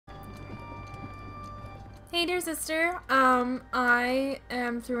Hey dear sister, I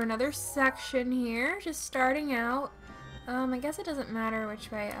am through another section here, just starting out. I guess it doesn't matter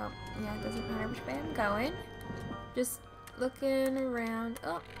which way, oh, yeah, it doesn't matter which way I'm going. Just looking around,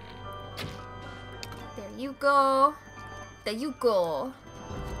 oh. There you go. There you go.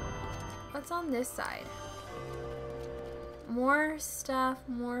 What's on this side? More stuff,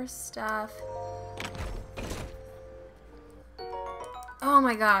 more stuff. Oh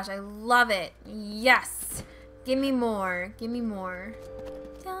my gosh, I love it. Yes. Give me more. Give me more.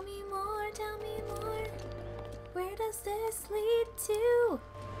 Tell me more, tell me more. Where does this lead to?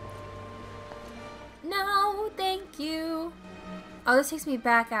 No, thank you. Oh, this takes me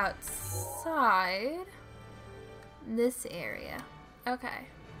back outside. This area. Okay.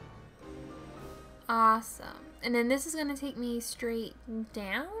 Awesome. And then this is going to take me straight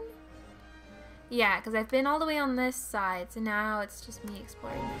down? Yeah, because I've been all the way on this side, so now it's just me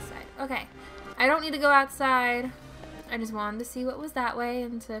exploring this side. Okay, I don't need to go outside. I just wanted to see what was that way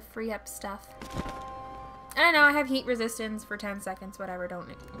and to free up stuff. I don't know, I have heat resistance for 10 seconds, whatever, don't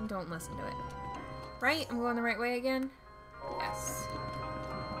listen to it. Right? I'm going the right way again? Yes.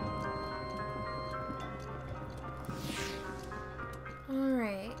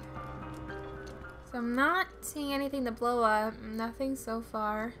 Alright. So I'm not seeing anything to blow up, nothing so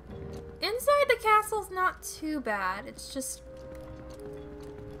far. Inside the castle's not too bad, it's just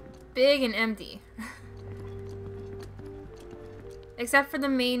big and empty. Except for the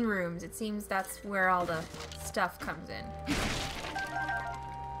main rooms, it seems that's where all the stuff comes in.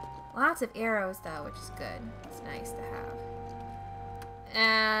 Lots of arrows though, which is good. It's nice to have.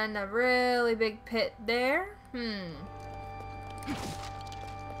 And a really big pit there. And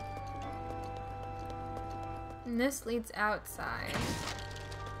this leads outside.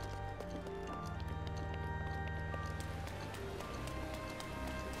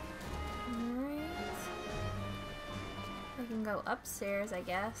 Alright. I can go upstairs, I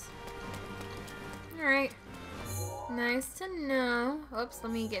guess. Alright. Nice to know. Oops,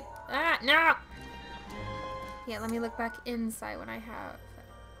 let me get... Ah, no! Yeah, let me look back inside when I have...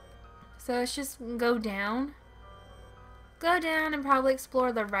 So it's just go down. Go down and probably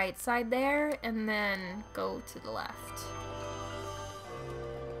explore the right side there, and then go to the left.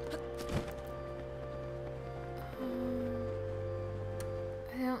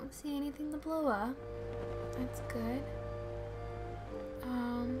 I don't see anything to blow up. That's good.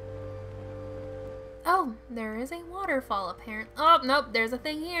 Oh, there is a waterfall apparently. Oh, nope, there's a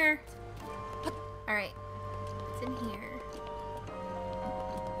thing here. Alright, what's in here?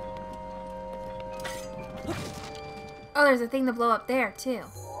 Oh, there's a thing to blow up there, too.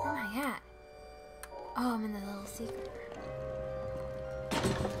 Where am I at? Oh, I'm in the little secret.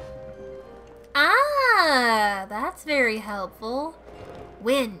 Ah, that's very helpful.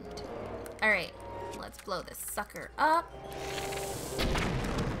 Wind. Alright, let's blow this sucker up.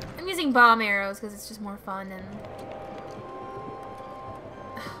 I'm using bomb arrows because it's just more fun and...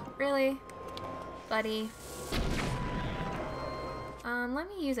 Really? Buddy? Let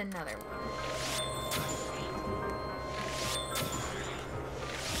me use another one.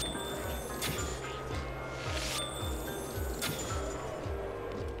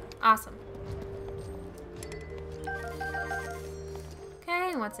 Awesome.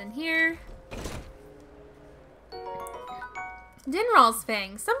 Okay, what's in here? Dinral's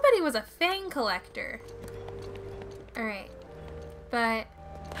Fang. Somebody was a Fang collector. Alright. But...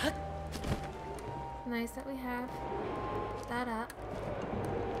 nice that we have that up.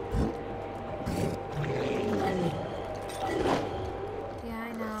 Yeah,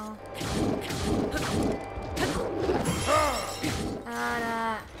 I know.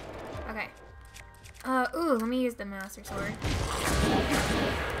 Okay. Ooh, let me use the Master Sword.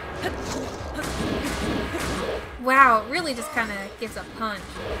 Wow, it really just kind of gives a punch.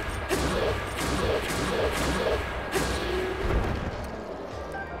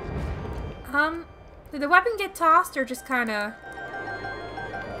 Did the weapon get tossed or just kind of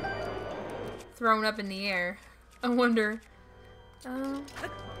thrown up in the air? I wonder. And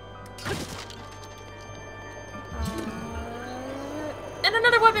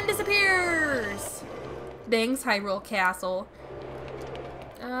another weapon disappears! Thanks, Hyrule Castle.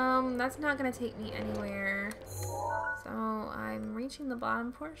 That's not gonna take me anywhere. So, I'm reaching the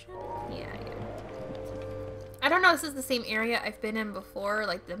bottom portion? Yeah, I am. I don't know if this is the same area I've been in before,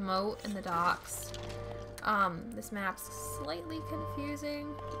 like the moat and the docks. This map's slightly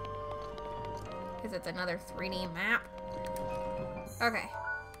confusing. Because it's another 3D map. Okay.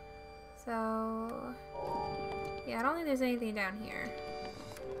 So... yeah, I don't think there's anything down here.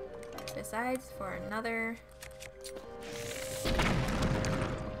 Besides for another...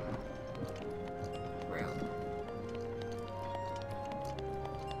 room.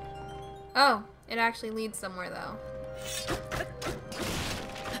 Oh, it actually leads somewhere though.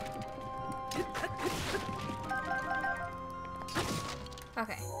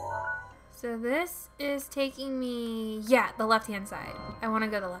 Okay. So this is taking me, yeah, the left-hand side. I want to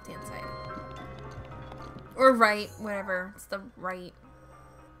go the left-hand side. Or right, whatever. It's the right.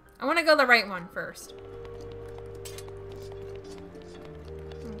 I want to go the right one first.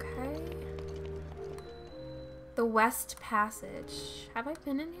 Okay. The West Passage. Have I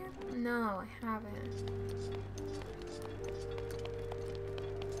been in here? No, I haven't.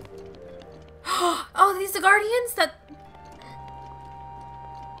 Oh, these are guardians that...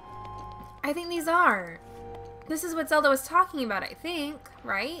 I think these are. This is what Zelda was talking about, I think,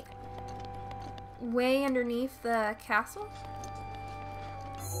 right? Way underneath the castle?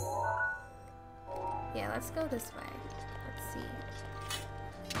 Yeah, let's go this way. Let's see.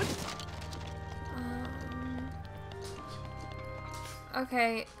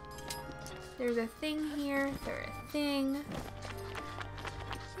 Okay. There's a thing here. There's a thing.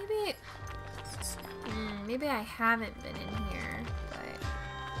 Maybe... maybe I haven't been in here, but...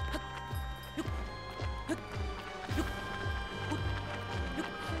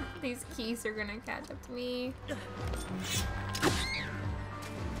 These keys are gonna catch up to me.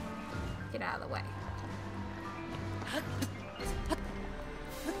 Get out of the way.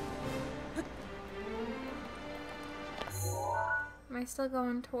 Am I still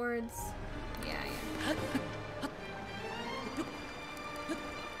going towards... Yeah, yeah.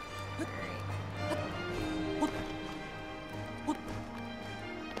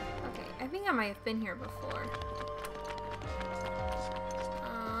 Okay, I think I might have been here before.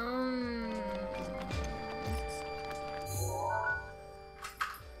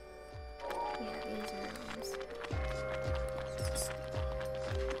 Yeah, these rooms.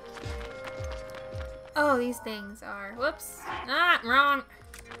 Oh, these things are... Whoops. Ah, wrong.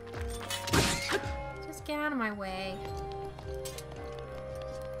 Just get out of my way.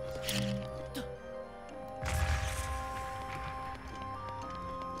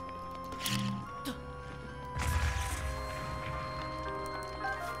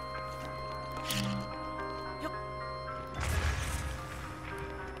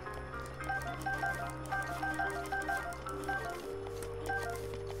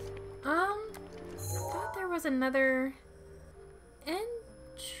 Another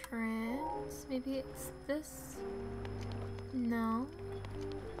entrance. Maybe it's this. No.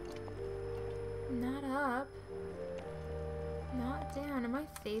 Not up. Not down. Am I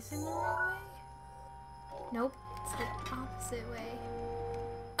facing the right way? Nope. It's the opposite way.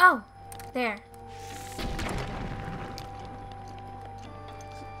 Oh! There.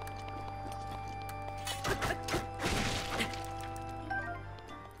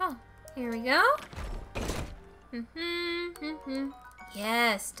 Oh, here we go.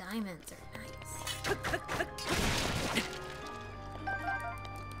 Yes, diamonds are nice.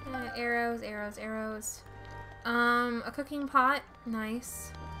 Arrows, arrows, arrows. A cooking pot.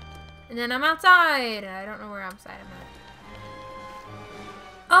 Nice. And then I'm outside. I don't know where outside I'm at.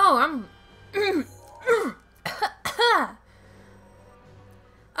 Oh,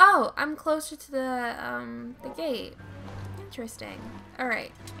 oh, I'm closer to the gate. Interesting.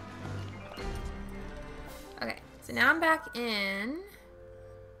 Alright. Okay, so now I'm back in.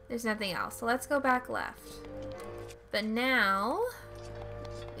 There's nothing else, so let's go back left. But now,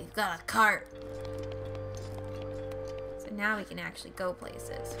 we've got a cart. So now we can actually go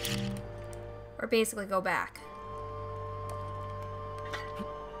places. Or basically go back.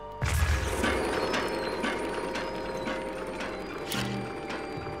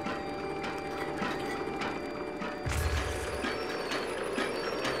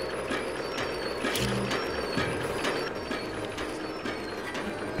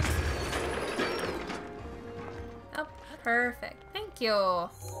 Perfect. Thank you.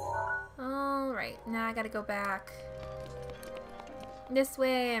 Alright, now I gotta go back this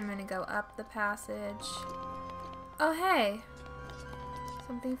way. I'm gonna go up the passage. Oh, hey.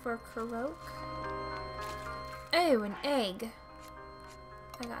 Something for Kurok. Oh, an egg.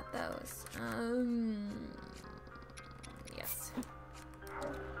 I got those. Yes.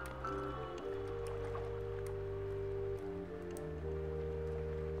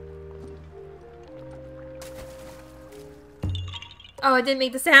 Oh, it didn't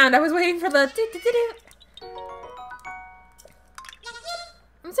make the sound. I was waiting for the do-do-do-do.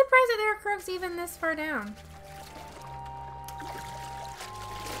 I'm surprised that there are crooks even this far down.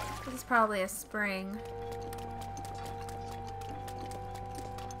 This is probably a spring.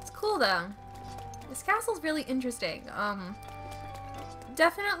 It's cool though. This castle's really interesting.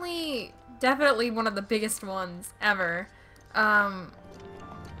 Definitely one of the biggest ones ever.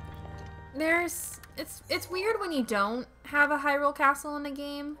 It's weird when you don't have a Hyrule Castle in the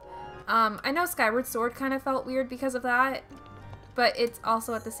game. I know Skyward Sword kind of felt weird because of that, but it's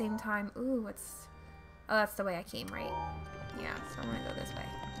also at the same time, ooh, oh, that's the way I came, right? Yeah, so I'm gonna go this way.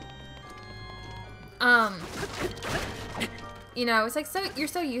 You know, it's like, you're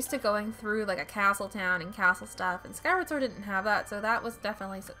so used to going through like a castle town and castle stuff, and Skyward Sword didn't have that, so that was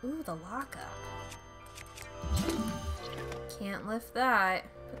definitely ooh, the lockup. Can't lift that,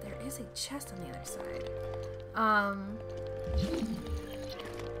 but there is a chest on the other side. How am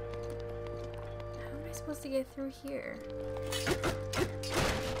I supposed to get through here?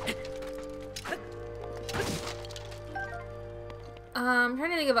 I'm trying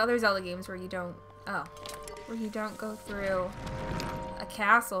to think of other Zelda games where you don't go through a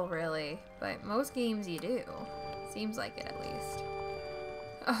castle, really. But most games you do. Seems like it, at least.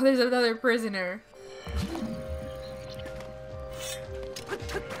 Oh, there's another prisoner.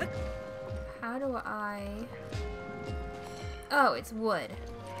 How do I... Oh, it's wood.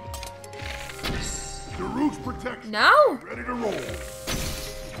 The root's protected. No! Ready to roll.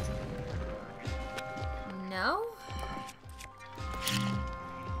 No?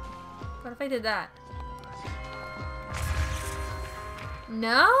 What if I did that?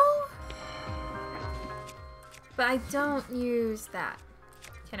 No? But I don't use that.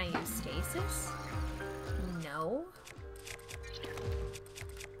 Can I use stasis? No.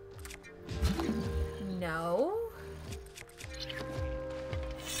 No.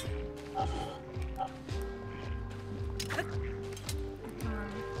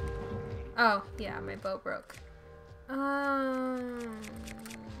 Oh, yeah, my bow broke.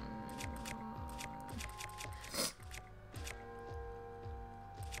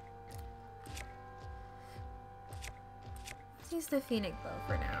 Let's use the Phoenix bow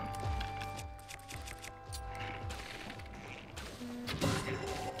for now.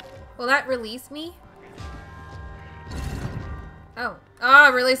 Will that release me? Oh. Oh,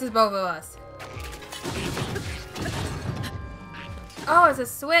 it releases both of us. Oh, it's a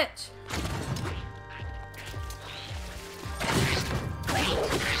switch.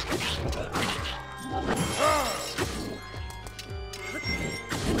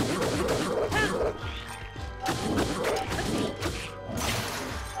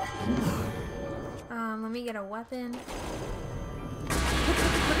 Let me get a weapon.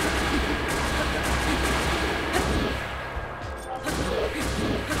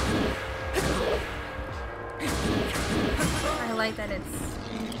 I like that it's...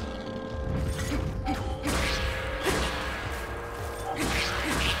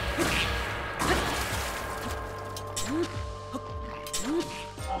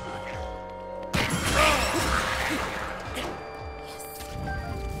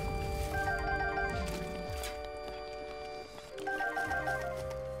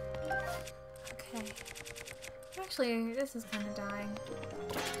 Okay. Actually, this is kind of dying.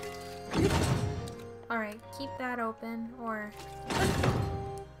 Alright, keep that open, or...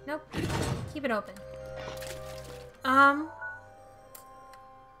 Nope. Keep it open.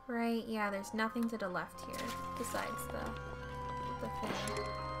 Right, yeah, there's nothing to the left here, besides the thing.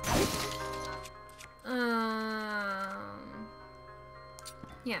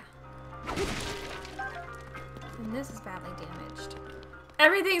 Yeah. And this is badly damaged.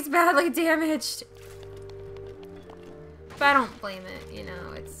 Everything's badly damaged! But I don't blame it, you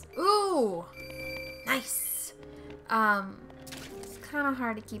know, it's... Ooh! Nice! It's kind of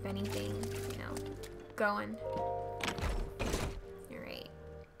hard to keep anything, you know, going. You're right.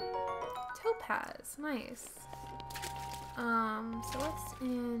 Topaz, nice. So what's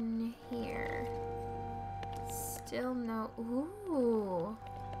in here? Still no... Ooh!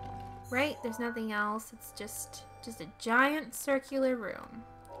 Right, there's nothing else, it's just a giant circular room.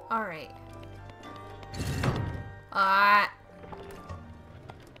 Alright.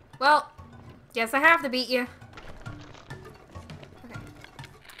 Well, guess I have to beat you. Okay.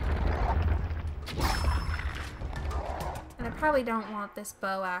 And I probably don't want this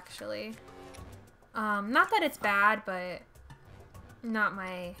bow, actually. Not that it's bad, but not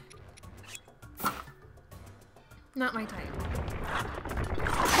my type.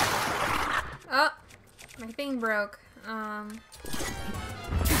 Oh, my thing broke.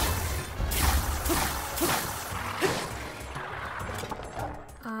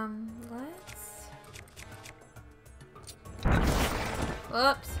 Let's...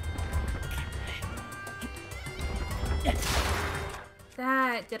 Whoops.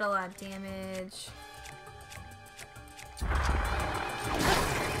 That did a lot of damage. Let's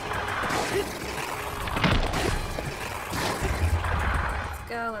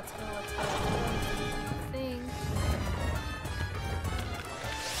go, let's go, let's go. Thing.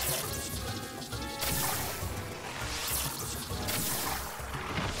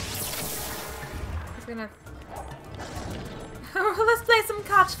 gonna... Let's play some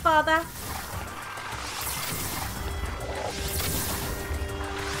catch, father.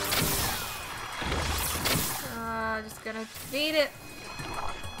 Just gonna feed it.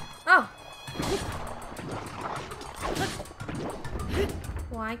 Oh!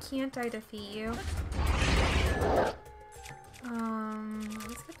 Why can't I defeat you?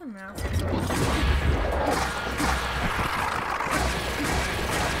 Let's get the master sword.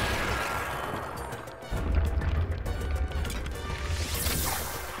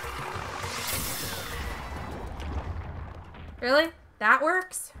 Really? That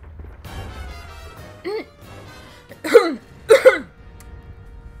works?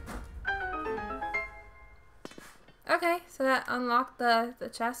 Okay, so that unlocked the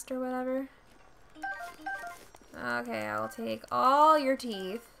chest or whatever. Okay, I'll take all your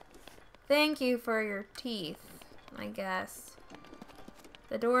teeth. Thank you for your teeth, I guess.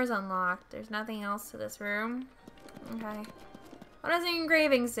 The door's unlocked. There's nothing else to this room. Okay. What does the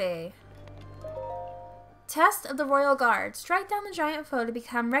engraving say? Test of the Royal Guard. Strike down the giant foe to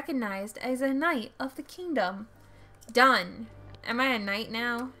become recognized as a knight of the kingdom. Done. Am I a knight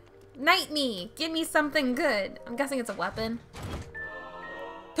now? Knight me! Give me something good. I'm guessing it's a weapon.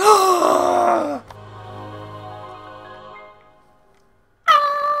 The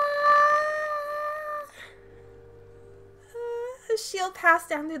shield passed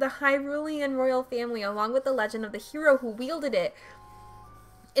down through the Hylian royal family along with the legend of the hero who wielded it.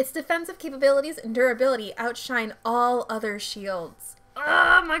 Its defensive capabilities and durability outshine all other shields.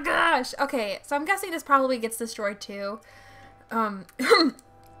 Oh my gosh! Okay, so I'm guessing this probably gets destroyed too.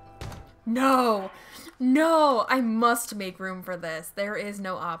 No! No! I must make room for this. There is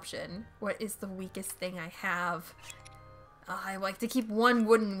no option. What is the weakest thing I have? I like to keep one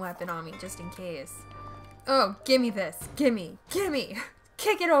wooden weapon on me, just in case. Oh, gimme this. Gimme. Gimme!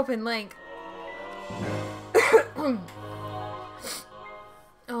 Kick it open, Link!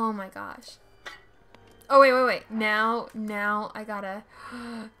 Oh my gosh. Oh, wait. Now I gotta...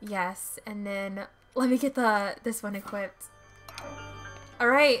 Yes, and then... Let me get this one equipped.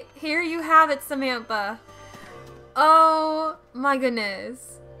 Alright, here you have it, Samantha. Oh my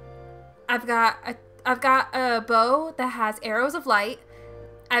goodness. I've got a bow that has arrows of light.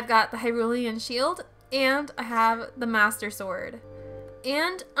 I've got the Hylian Shield, and I have the Master Sword.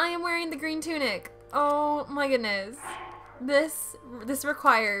 And I am wearing the green tunic. Oh my goodness. This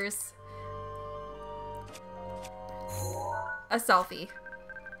requires a selfie.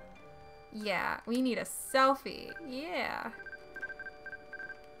 Yeah, we need a selfie. Yeah.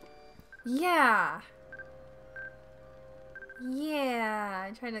 Yeah. Yeah.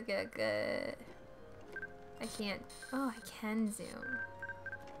 I'm trying to get a good... I can't... Oh, I can zoom.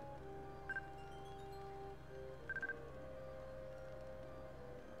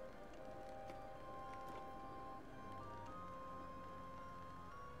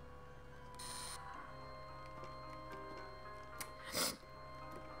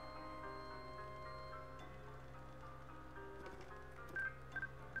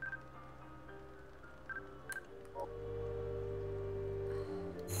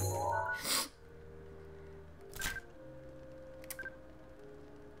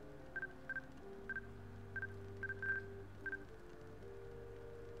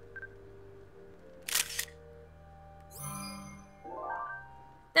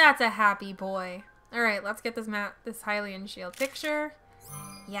 That's a happy boy. Alright, let's get this Hylian Shield picture.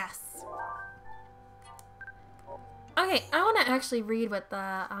 Yes. Okay, I want to actually read what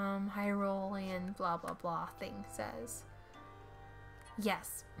the Hylian blah blah blah thing says.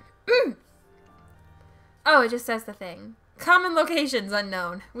 Yes. Oh, it just says the thing. Common locations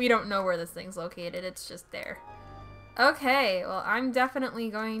unknown. We don't know where this thing's located. It's just there. Okay, well, I'm definitely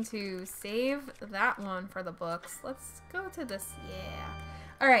going to save that one for the books. Let's go to this. Yeah.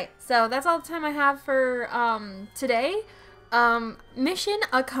 Alright, so that's all the time I have for today. Mission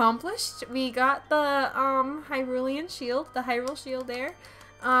accomplished. We got the Hylian Shield, the Hyrule Shield there.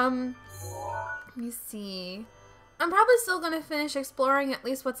 Let me see. I'm probably still going to finish exploring at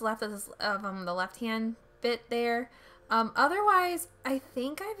least what's left of this, the left-hand bit there. Otherwise, I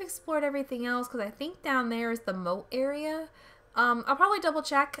think I've explored everything else because I think down there is the moat area. I'll probably double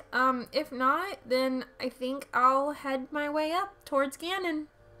check. If not, then I think I'll head my way up towards Ganon.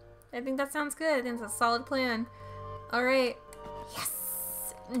 I think that sounds good. I think it's a solid plan. Alright.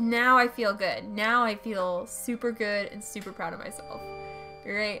 Yes! Now I feel good. Now I feel super good and super proud of myself.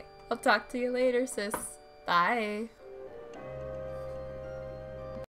 Alright. I'll talk to you later, sis. Bye.